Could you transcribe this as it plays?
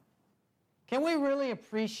Can we really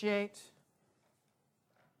appreciate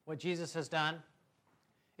what Jesus has done?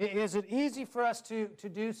 Is it easy for us to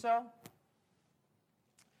do so?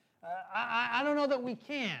 I don't know that we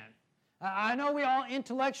can. I know we all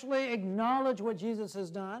intellectually acknowledge what Jesus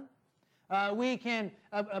has done. We can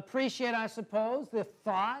appreciate, I suppose, the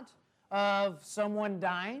thought of someone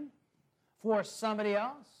dying for somebody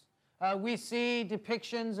else. We see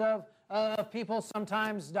depictions of people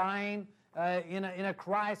sometimes dying in a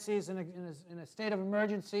crisis, in a state of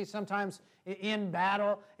emergency, sometimes in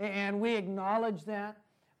battle, and we acknowledge that.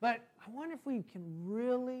 But I wonder if we can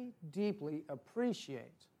really deeply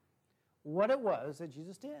appreciate what it was that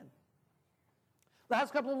Jesus did.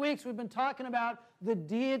 Last couple of weeks, we've been talking about the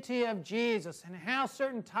deity of Jesus and how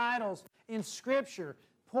certain titles in Scripture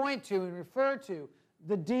point to and refer to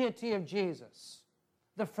the deity of Jesus.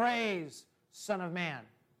 The phrase, Son of Man,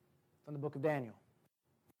 from the book of Daniel.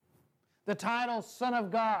 The title, Son of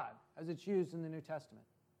God, as it's used in the New Testament.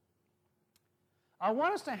 I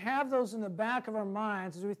want us to have those in the back of our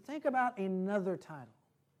minds as we think about another title.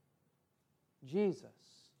 Jesus,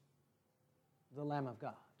 the Lamb of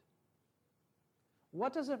God.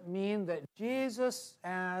 What does it mean that Jesus,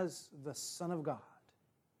 as the Son of God,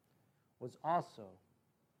 was also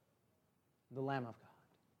the Lamb of God?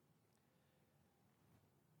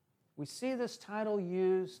 We see this title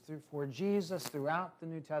used for Jesus throughout the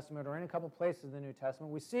New Testament, or in a couple places in the New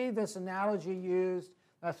Testament. We see this analogy used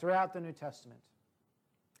throughout the New Testament.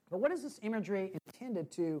 But what is this imagery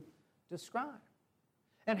intended to describe?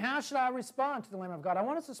 And how should I respond to the Lamb of God? I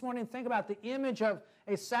want us this morning to think about the image of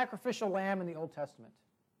a sacrificial lamb in the Old Testament.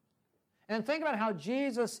 And think about how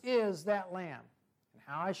Jesus is that lamb, and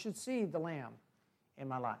how I should see the lamb in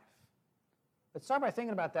my life. Let's start by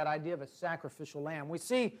thinking about that idea of a sacrificial lamb. We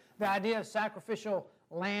see the idea of sacrificial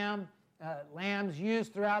lambs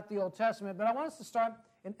used throughout the Old Testament, but I want us to start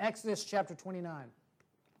in Exodus chapter 29.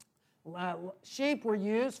 Sheep were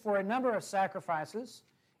used for a number of sacrifices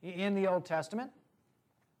in the Old Testament.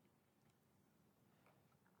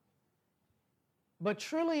 But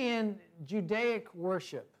truly in Judaic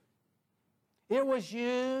worship, it was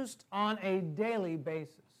used on a daily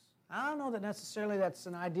basis. I don't know that necessarily that's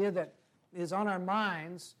an idea that is on our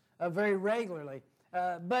minds very regularly,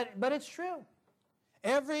 but it's true.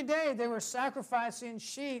 Every day they were sacrificing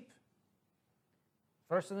sheep,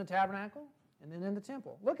 first in the tabernacle and then in the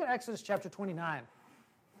temple. Look at Exodus chapter 29,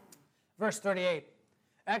 verse 38.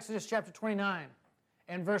 Exodus chapter 29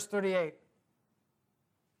 and verse 38.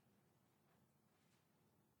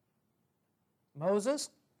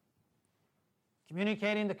 Moses,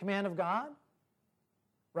 communicating the command of God,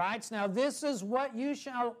 writes, "Now this is what you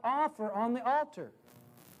shall offer on the altar.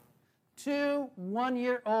 2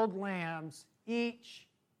 one-year-old lambs each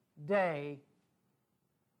day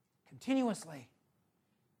continuously.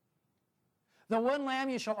 The one lamb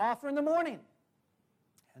you shall offer in the morning,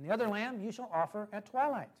 and the other lamb you shall offer at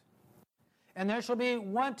twilight. And there shall be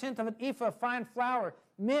 1/10 of an ephah of fine flour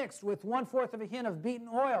mixed with 1/4 of a hin of beaten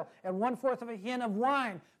oil and 1/4 of a hin of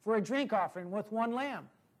wine for a drink offering with one lamb.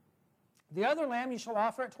 The other lamb you shall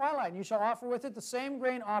offer at twilight, and you shall offer with it the same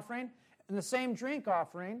grain offering and the same drink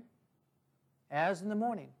offering as in the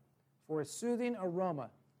morning, for a soothing aroma,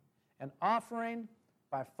 an offering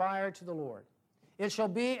by fire to the Lord. It shall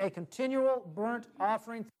be a continual burnt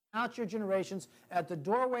offering throughout your generations at the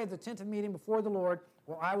doorway of the tent of meeting before the Lord,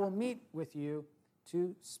 where I will meet with you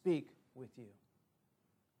to speak with you."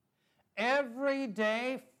 Every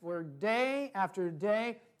day, for day after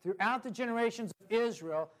day, throughout the generations of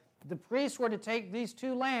Israel, the priests were to take these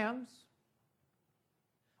 2 lambs,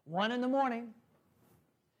 one in the morning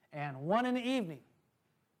and one in the evening,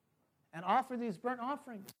 and offer these burnt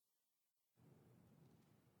offerings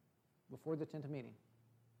before the tent of meeting.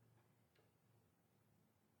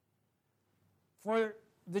 For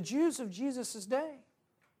the Jews of Jesus' day,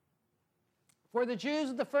 for the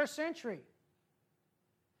Jews of the first century,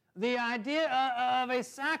 the idea of a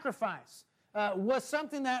sacrifice was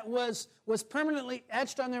something that was permanently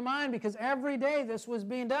etched on their mind, because every day this was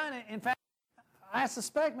being done. In fact, I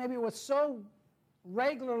suspect maybe it was so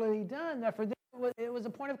regularly done that for them it was a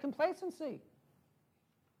point of complacency.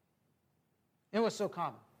 It was so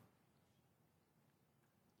common.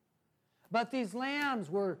 But these lambs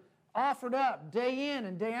were offered up day in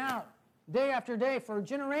and day out, day after day for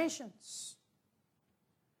generations.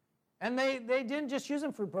 And they didn't just use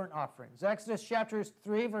them for burnt offerings. Exodus chapter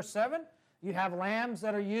 3, verse 7, you have lambs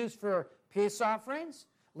that are used for peace offerings.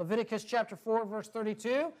 Leviticus chapter 4, verse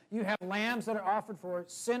 32, you have lambs that are offered for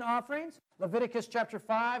sin offerings. Leviticus chapter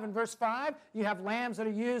 5 and verse 5, you have lambs that are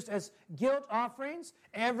used as guilt offerings.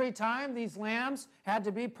 Every time these lambs had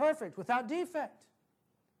to be perfect, without defect.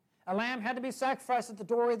 A lamb had to be sacrificed at the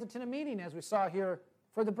doorway of the tent of meeting, as we saw here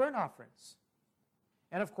for the burnt offerings.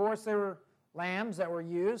 And of course, there were lambs that were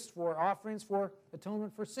used for offerings for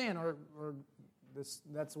atonement for sin,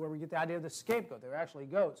 that's where we get the idea of the scapegoat. They were actually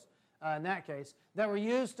goats in that case, that were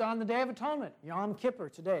used on the Day of Atonement. Yom Kippur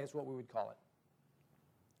today is what we would call it.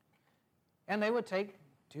 And they would take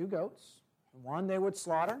 2 goats. One they would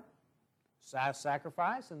slaughter,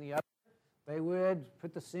 sacrifice, and the other they would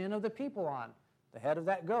put the sin of the people on the head of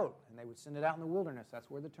that goat, and they would send it out in the wilderness. That's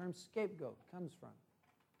where the term scapegoat comes from,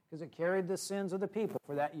 because it carried the sins of the people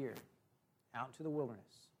for that year out into the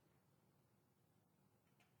wilderness.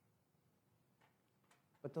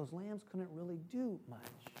 But those lambs couldn't really do much.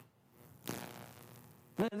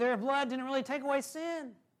 Their blood didn't really take away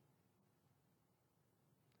sin.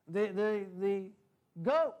 The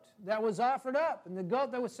goat that was offered up and the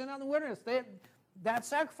goat that was sent out in the wilderness, that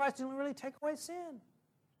sacrifice didn't really take away sin.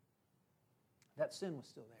 That sin was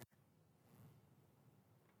still there.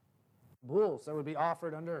 Bulls that would be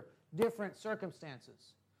offered under different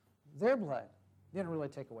circumstances, their blood didn't really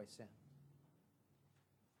take away sin.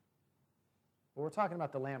 But we're talking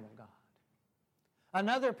about the Lamb of God.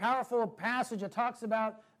 Another powerful passage that talks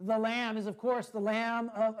about the Lamb is, of course, the Lamb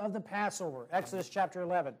of the Passover, Exodus chapter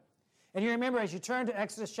 11. And you remember, as you turn to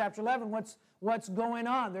Exodus chapter 11, what's going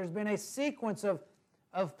on? There's been a sequence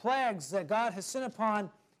of plagues that God has sent upon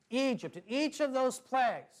Egypt. And each of those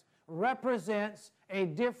plagues represents a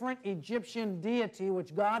different Egyptian deity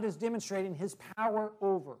which God is demonstrating His power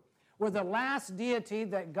over. Where the last deity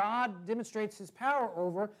that God demonstrates His power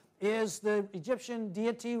over is the Egyptian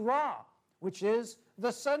deity Ra, which is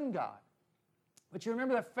the sun god. But you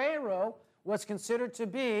remember that Pharaoh was considered to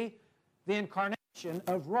be the incarnation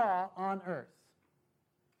of Ra on earth.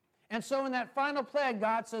 And so in that final plague,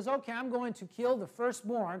 God says, okay, I'm going to kill the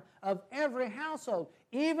firstborn of every household,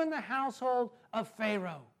 even the household of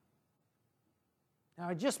Pharaoh. Now,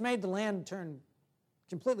 I just made the land turn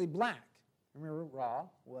completely black. Remember, Ra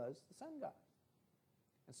was the sun god.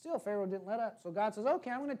 And still, Pharaoh didn't let up. So God says, okay,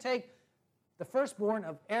 I'm going to take the firstborn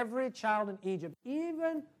of every child in Egypt,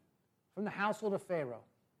 even from the household of Pharaoh,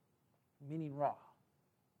 meaning Ra.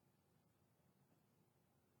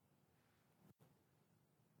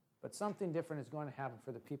 But something different is going to happen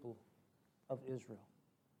for the people of Israel.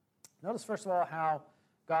 Notice, first of all, how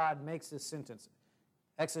God makes this sentence.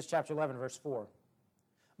 Exodus chapter 11, verse 4.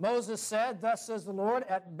 Moses said, thus says the Lord,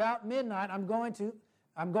 at about midnight I'm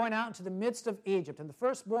going out into the midst of Egypt, and the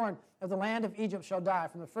firstborn of the land of Egypt shall die,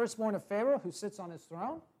 from the firstborn of Pharaoh who sits on his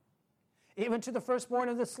throne, even to the firstborn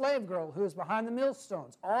of the slave girl who is behind the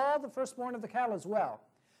millstones, all the firstborn of the cattle as well.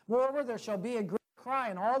 Moreover, there shall be a great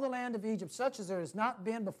cry in all the land of Egypt, such as there has not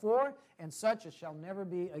been before, and such as shall never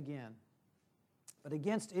be again. But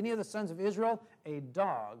against any of the sons of Israel, a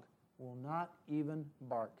dog will not even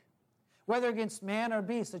bark, whether against man or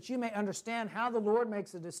beast, that you may understand how the Lord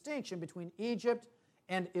makes a distinction between Egypt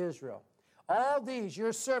and Israel. All these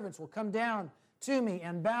your servants will come down to me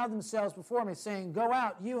and bow themselves before me, saying, go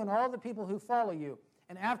out, you and all the people who follow you,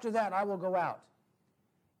 and after that I will go out.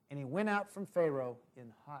 And he went out from Pharaoh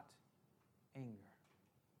in hot anger.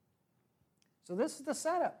 So this is the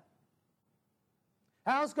setup.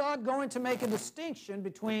 How's God going to make a distinction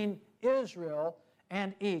between Israel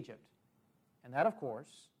and Egypt? And that, of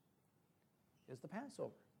course, is the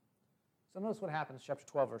Passover. So notice what happens, chapter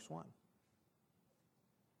 12, verse 1.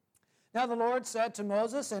 Now the Lord said to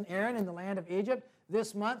Moses and Aaron in the land of Egypt,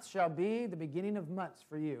 this month shall be the beginning of months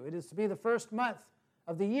for you. It is to be the first month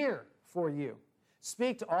of the year for you.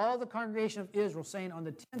 Speak to all the congregation of Israel, saying, on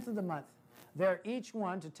the 10th of the month, they are each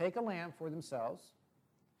one to take a lamb for themselves,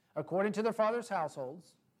 according to their father's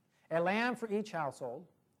households, a lamb for each household.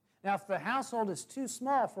 Now if the household is too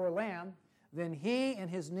small for a lamb, then he and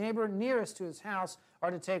his neighbor nearest to his house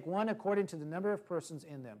are to take one according to the number of persons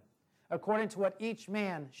in them, according to what each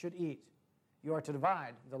man should eat. You are to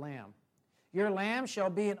divide the lamb. Your lamb shall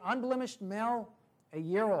be an unblemished male, a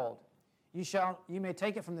year old. You may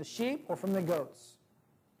take it from the sheep or from the goats.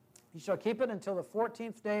 You shall keep it until the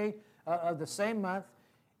 14th day of the same month.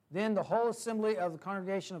 Then the whole assembly of the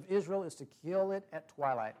congregation of Israel is to kill it at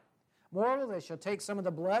twilight. Moreover, they shall take some of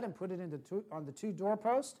the blood and put it on the 2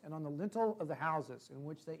 doorposts and on the lintel of the houses in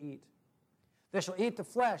which they eat. They shall eat the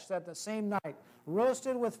flesh that the same night,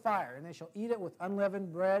 roasted with fire, and they shall eat it with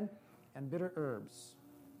unleavened bread and bitter herbs.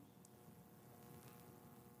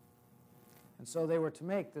 And so they were to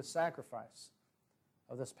make this sacrifice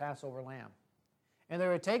of this Passover lamb. And they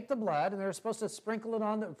would take the blood, and they were supposed to sprinkle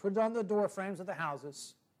it put it on the door frames of the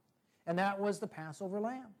houses. And that was the Passover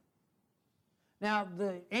lamb. Now,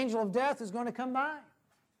 the angel of death is going to come by.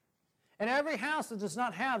 And every house that does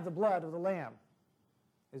not have the blood of the lamb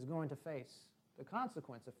is going to face the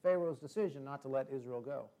consequence of Pharaoh's decision not to let Israel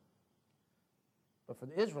go. But for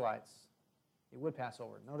the Israelites, it would pass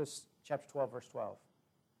over. Notice chapter 12, verse 12.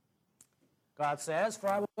 God says, "For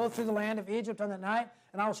I will go through the land of Egypt on that night,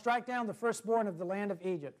 and I will strike down the firstborn of the land of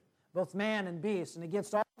Egypt, both man and beast, and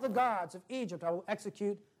against all the gods of Egypt I will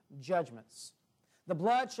execute judgments. The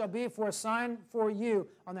blood shall be for a sign for you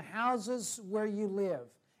on the houses where you live.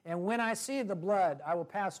 And when I see the blood, I will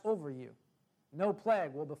pass over you. No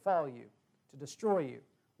plague will befall you to destroy you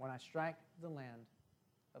when I strike the land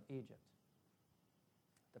of Egypt."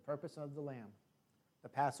 The purpose of the lamb, the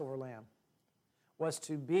Passover lamb, was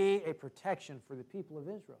to be a protection for the people of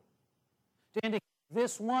Israel. To indicate,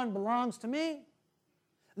 this one belongs to me.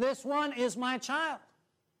 This one is my child.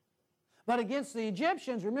 But against the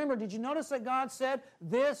Egyptians, remember, did you notice that God said,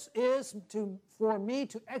 "This is for me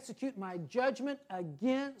to execute my judgment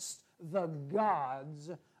against the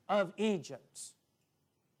gods of Egypt"?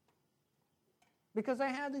 Because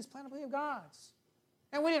they had these panoply of gods.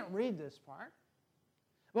 And we didn't read this part.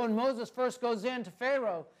 But when Moses first goes in to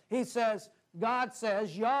Pharaoh, he says, God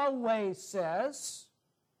says, Yahweh says,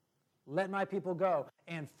 "Let my people go."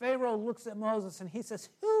 And Pharaoh looks at Moses and he says,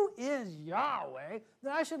 "Who is Yahweh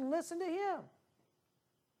that I should listen to him?"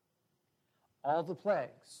 All the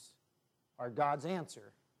plagues are God's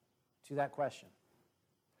answer to that question.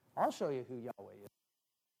 I'll show you who Yahweh is.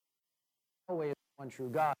 Yahweh is the one true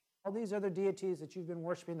God. All these other deities that you've been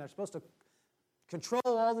worshiping, they're supposed to control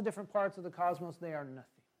all the different parts of the cosmos. They are nothing.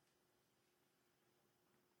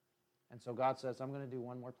 And so God says, "I'm going to do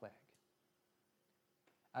one more plague.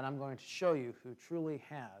 And I'm going to show you who truly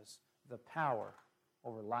has the power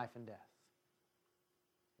over life and death.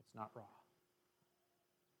 It's not Ra.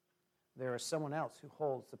 There is someone else who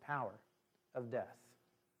holds the power of death,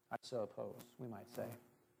 I suppose we might say.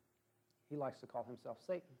 He likes to call himself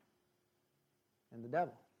Satan and the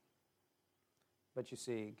devil. But you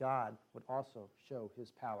see, God would also show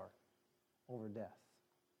his power over death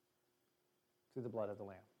through the blood of the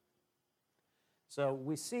Lamb. So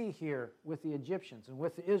we see here with the Egyptians and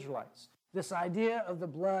with the Israelites this idea of the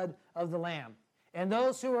blood of the Lamb. And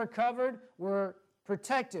those who were covered were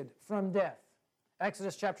protected from death.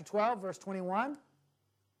 Exodus chapter 12, verse 21.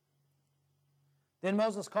 Then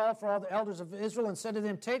Moses called for all the elders of Israel and said to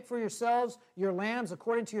them, "Take for yourselves your lambs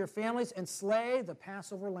according to your families and slay the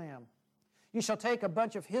Passover lamb. You shall take a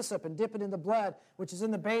bunch of hyssop and dip it in the blood which is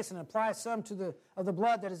in the basin, and apply some of the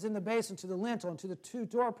blood that is in the basin to the lintel and to the two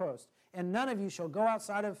doorposts. And none of you shall go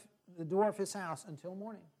outside of the door of his house until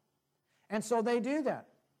morning." And so they do that.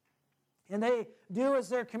 And they do as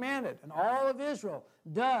they're commanded. And all of Israel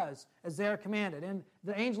does as they're commanded. And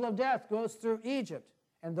the angel of death goes through Egypt.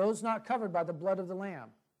 And those not covered by the blood of the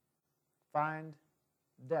Lamb find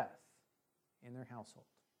death in their household.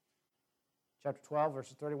 Chapter 12,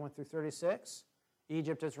 verses 31 through 36.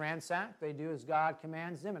 Egypt is ransacked. They do as God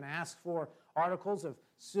commands them and ask for articles of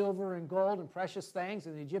silver and gold and precious things.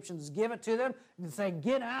 And the Egyptians give it to them and say,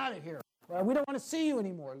 "Get out of here. We don't want to see you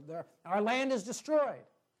anymore. Our land is destroyed."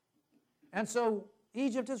 And so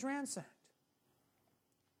Egypt is ransacked.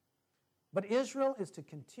 But Israel is to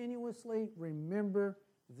continuously remember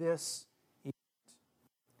this event.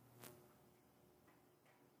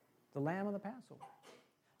 The Lamb of the Passover.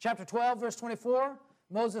 Chapter 12, verse 24,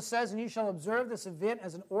 Moses says, "And you shall observe this event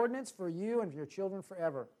as an ordinance for you and for your children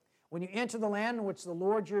forever. When you enter the land in which the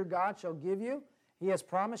Lord your God shall give you, he has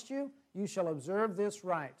promised you, you shall observe this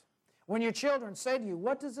rite. When your children say to you,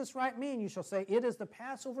 'What does this rite mean?' you shall say, 'It is the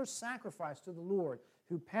Passover sacrifice to the Lord,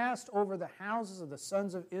 who passed over the houses of the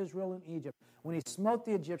sons of Israel in Egypt, when he smote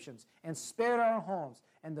the Egyptians and spared our homes,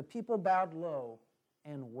 and the people bowed low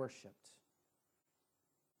and worshipped.'"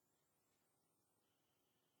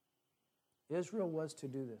 Israel was to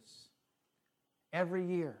do this every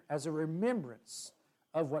year as a remembrance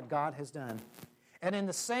of what God has done. And in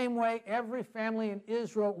the same way, every family in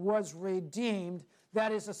Israel was redeemed,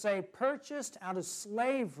 that is to say, purchased out of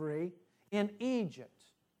slavery in Egypt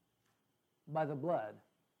by the blood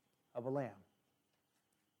of a lamb,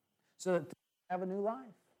 so that they have a new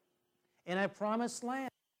life in a promised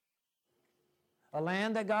land, a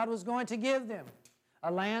land that God was going to give them,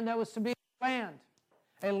 a land that was to be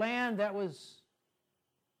a land that was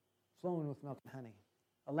flowing with milk and honey,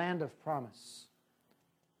 a land of promise,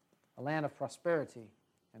 a land of prosperity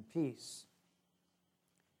and peace.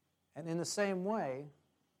 And in the same way,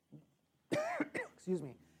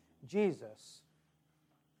 Jesus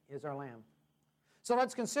is our Lamb. So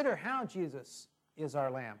let's consider how Jesus is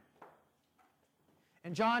our Lamb.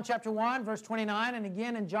 In John chapter 1, verse 29, and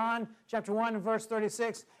again in John chapter 1 and verse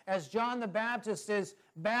 36, as John the Baptist is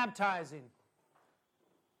baptizing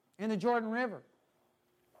in the Jordan River,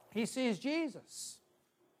 he sees Jesus.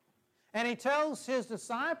 And he tells his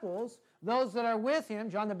disciples, those that are with him,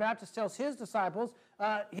 John the Baptist tells his disciples,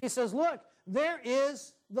 he says, look, there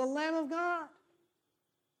is the Lamb of God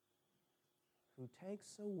who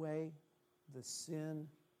takes away the sin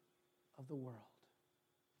of the world.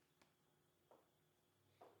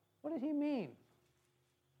 What did he mean,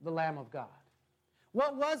 the Lamb of God?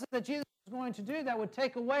 What was it that Jesus was going to do that would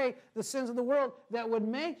take away the sins of the world, that would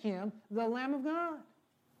make him the Lamb of God?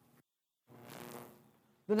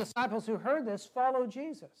 The disciples who heard this followed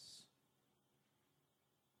Jesus.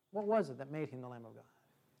 What was it that made him the Lamb of God?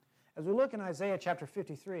 As we look in Isaiah chapter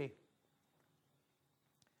 53,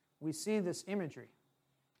 we see this imagery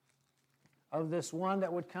of this one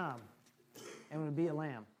that would come and would be a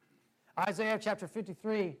lamb. Isaiah chapter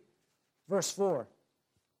 53, verse 4.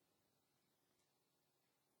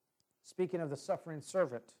 Speaking of the suffering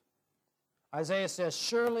servant, Isaiah says,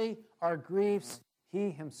 surely our griefs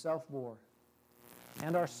he himself bore,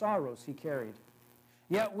 and our sorrows he carried.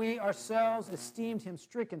 Yet we ourselves esteemed him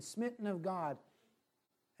stricken, smitten of God,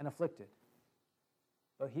 and afflicted.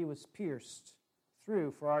 But he was pierced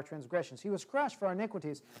through for our transgressions. He was crushed for our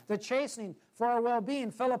iniquities. The chastening for our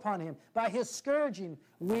well-being fell upon him. By his scourging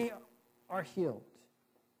we are healed.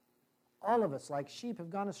 All of us, like sheep, have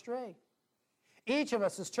gone astray. Each of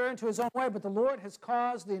us has turned to his own way, but the Lord has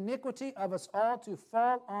caused the iniquity of us all to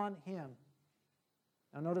fall on him.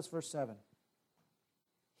 Now notice verse 7.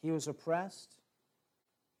 He was oppressed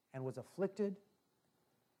and was afflicted,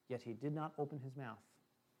 yet he did not open his mouth.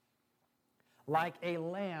 Like a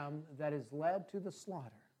lamb that is led to the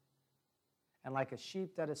slaughter, and like a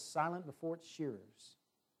sheep that is silent before its shearers,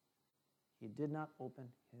 he did not open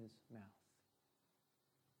his mouth.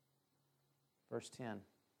 Verse 10.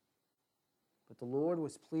 But the Lord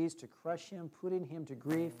was pleased to crush him, putting him to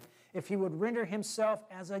grief, if he would render himself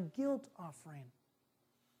as a guilt offering.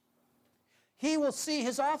 He will see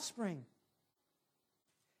his offspring.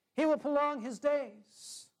 He will prolong his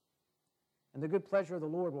days, and the good pleasure of the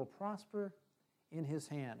Lord will prosper in his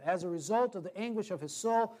hand. As a result of the anguish of his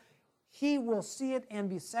soul, he will see it and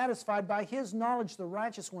be satisfied. By his knowledge, the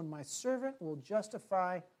righteous one, my servant, will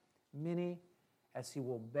justify many, as he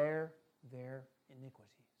will bear their iniquities.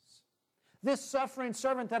 This suffering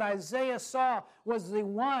servant that Isaiah saw was the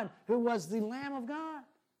one who was the Lamb of God,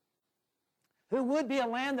 who would be a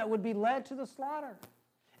lamb that would be led to the slaughter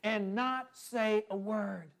and not say a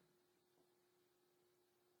word.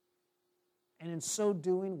 And in so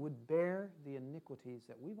doing would bear the iniquities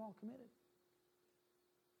that we've all committed.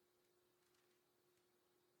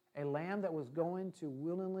 A lamb that was going to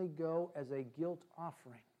willingly go as a guilt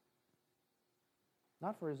offering.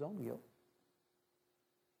 Not for his own guilt,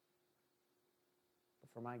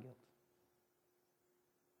 but for my guilt.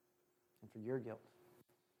 And for your guilt.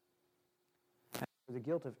 And for the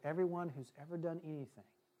guilt of everyone who's ever done anything.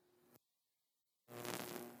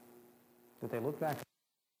 That they look back,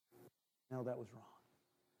 no, that was wrong.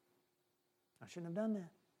 I shouldn't have done that.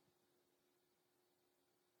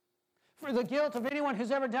 For the guilt of anyone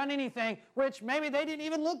who's ever done anything which maybe they didn't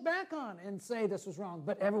even look back on and say this was wrong,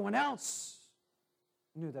 but everyone else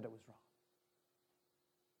knew that it was wrong.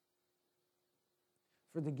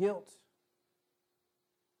 For the guilt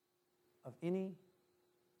of any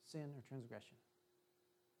sin or transgression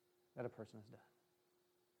that a person has done.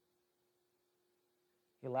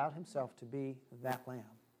 He allowed himself to be that lamb.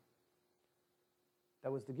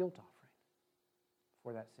 That was the guilt offering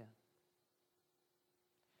for that sin.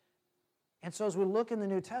 And so as we look in the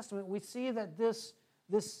New Testament, we see that this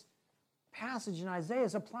passage in Isaiah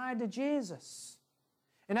is applied to Jesus.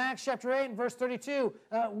 In Acts chapter 8 and verse 32,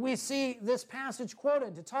 we see this passage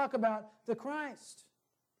quoted to talk about the Christ.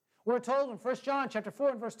 We're told in 1 John chapter 4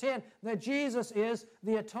 and verse 10 that Jesus is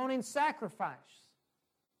the atoning sacrifice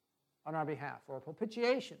on our behalf, or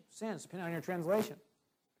propitiation, sins, depending on your translation.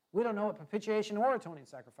 We don't know what propitiation or atoning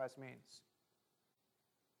sacrifice means,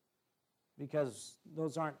 because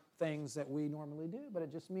those aren't things that we normally do, but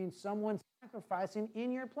it just means someone sacrificing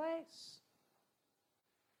in your place.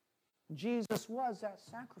 Jesus was that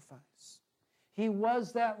sacrifice. He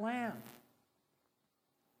was that lamb.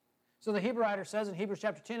 So the Hebrew writer says in Hebrews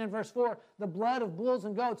chapter 10 and verse 4, the blood of bulls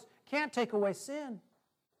and goats can't take away sin.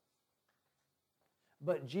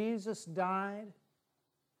 But Jesus died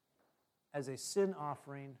as a sin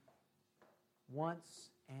offering once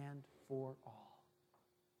and for all.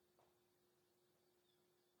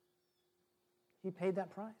 He paid that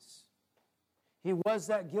price. He was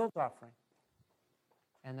that guilt offering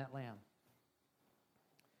and that lamb.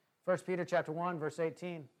 1 Peter chapter 1, verse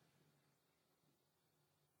 18.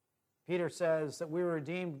 Peter says that we were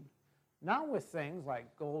redeemed not with things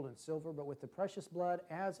like gold and silver, but with the precious blood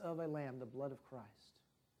as of a lamb, the blood of Christ,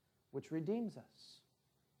 which redeems us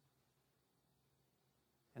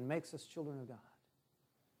and makes us children of God.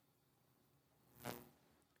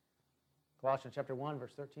 Colossians chapter 1,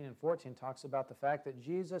 verse 13 and 14 talks about the fact that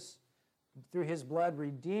Jesus, through his blood,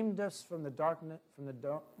 redeemed us from the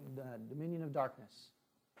dominion of darkness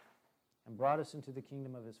and brought us into the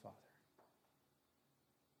kingdom of his Father.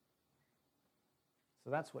 So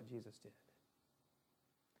that's what Jesus did.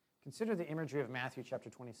 Consider the imagery of Matthew chapter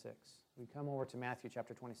 26. We come over to Matthew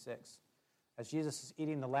chapter 26 as Jesus is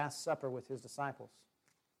eating the Last Supper with his disciples.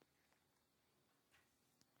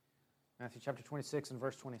 Matthew chapter 26 and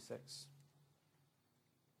verse 26.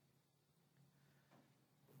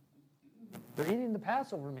 They're eating the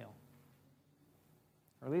Passover meal,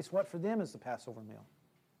 or at least what for them is the Passover meal.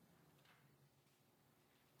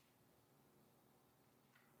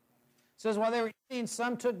 It says, while they were eating,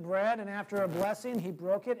 some took bread, and after a blessing, he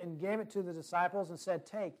broke it and gave it to the disciples and said,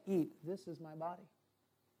 take, eat, this is my body.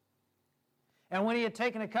 And when he had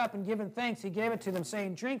taken a cup and given thanks, he gave it to them,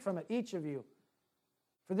 saying, drink from it, each of you.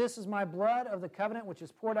 For this is my blood of the covenant, which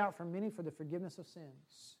is poured out for many for the forgiveness of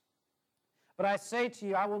sins. But I say to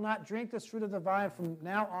you, I will not drink this fruit of the vine from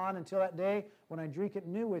now on until that day when I drink it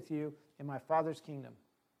new with you in my Father's kingdom.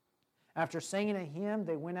 After singing a hymn,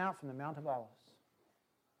 they went out from the Mount of Olives.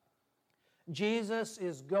 Jesus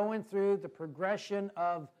is going through the progression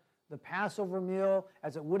of the Passover meal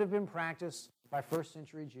as it would have been practiced by first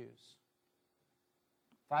century Jews.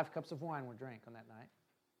 5 cups of wine were drank on that night.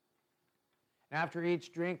 And after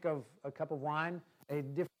each drink of a cup of wine, a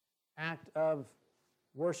different act of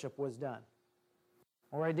worship was done,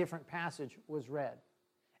 or a different passage was read.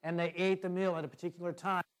 And they ate the meal at a particular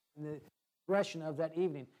time in the progression of that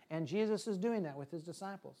evening. And Jesus is doing that with his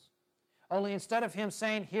disciples. Only instead of him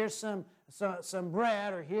saying, here's some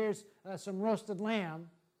bread, or here's some roasted lamb,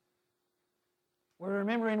 we're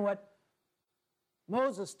remembering what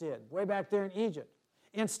Moses did way back there in Egypt.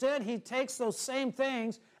 Instead, he takes those same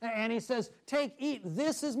things and he says, take, eat,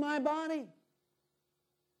 this is my body.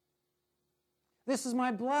 This is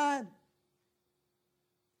my blood,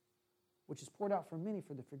 which is poured out for many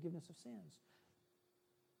for the forgiveness of sins.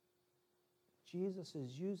 Jesus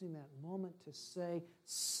is using that moment to say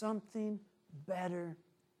something better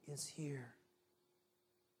is here.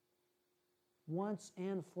 Once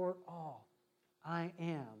and for all, I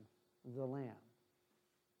am the Lamb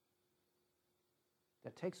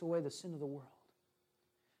that takes away the sin of the world.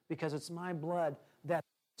 Because it's my blood that's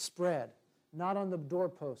spread, not on the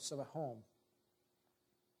doorposts of a home,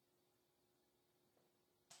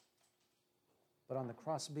 but on the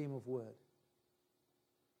crossbeam of wood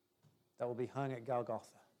that will be hung at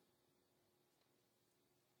Golgotha.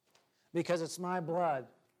 Because it's my blood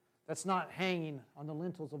that's not hanging on the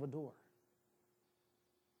lintels of a door,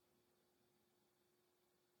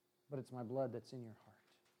 but it's my blood that's in your heart,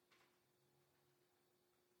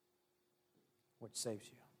 which saves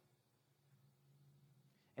you.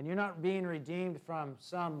 And you're not being redeemed from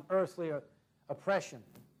some earthly oppression,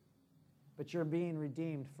 but you're being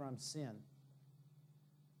redeemed from sin.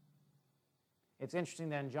 It's interesting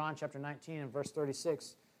that in John chapter 19 and verse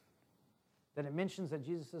 36, that it mentions that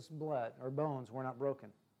Jesus' blood or bones were not broken.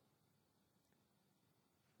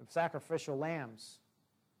 The sacrificial lambs,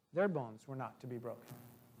 their bones were not to be broken,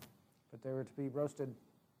 but they were to be roasted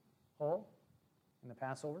whole in the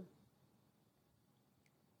Passover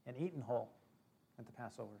and eaten whole at the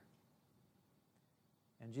Passover.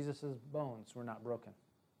 And Jesus' bones were not broken,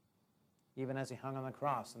 even as he hung on the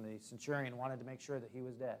cross and the centurion wanted to make sure that he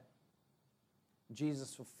was dead.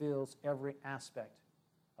 Jesus fulfills every aspect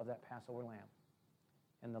of that Passover lamb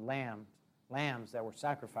and the lambs that were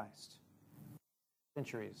sacrificed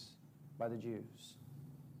centuries by the Jews.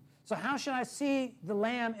 So how should I see the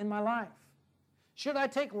lamb in my life? Should I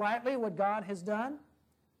take lightly what God has done?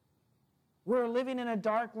 We're living in a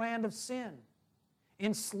dark land of sin,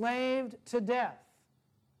 enslaved to death.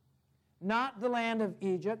 Not the land of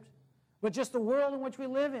Egypt, but just the world in which we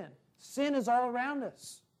live in. Sin is all around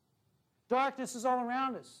us. Darkness is all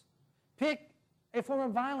around us. Pick a form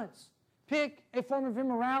of violence. Pick a form of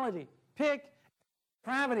immorality. Pick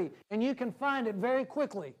depravity, and you can find it very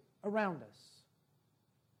quickly around us.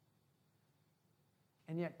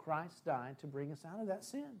 And yet Christ died to bring us out of that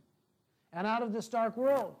sin and out of this dark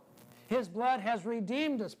world. His blood has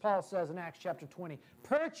redeemed us, Paul says in Acts chapter 20,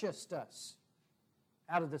 purchased us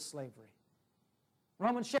out of this slavery.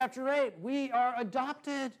 Romans chapter 8, we are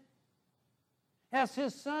adopted as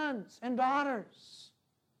his sons and daughters,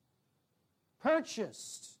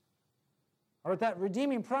 purchased, or at that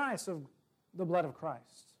redeeming price of the blood of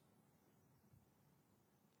Christ.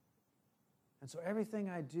 And so everything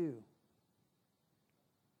I do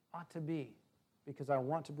ought to be because I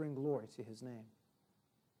want to bring glory to His name,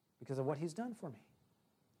 because of what He's done for me.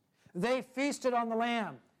 They feasted on the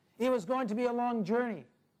Lamb. It was going to be a long journey.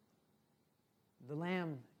 The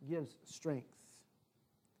Lamb gives strength.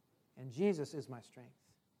 And Jesus is my strength.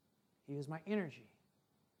 He is my energy.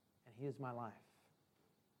 And He is my life.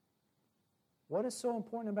 What is so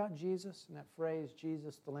important about Jesus and that phrase,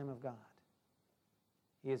 Jesus, the Lamb of God?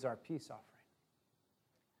 He is our peace offering.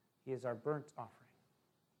 He is our burnt offering.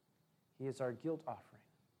 He is our guilt offering.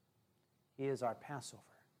 He is our Passover.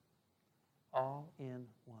 All in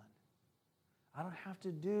one. I don't have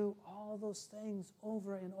to do all those things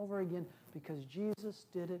over and over again because Jesus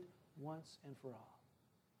did it once and for all.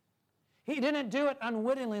 He didn't do it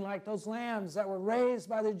unwittingly like those lambs that were raised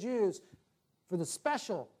by the Jews for the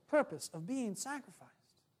special purpose of being sacrificed.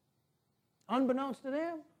 Unbeknownst to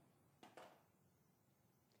them,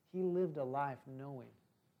 He lived a life knowing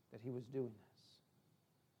that He was doing this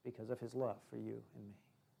because of His love for you and me.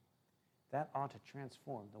 That ought to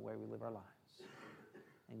transform the way we live our lives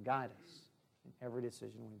and guide us in every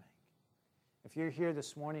decision we make. If you're here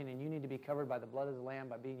this morning and you need to be covered by the blood of the Lamb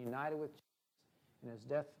by being united with Jesus in His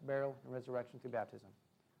death, burial, and resurrection through baptism,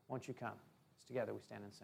 won't you come? As together we stand and sing.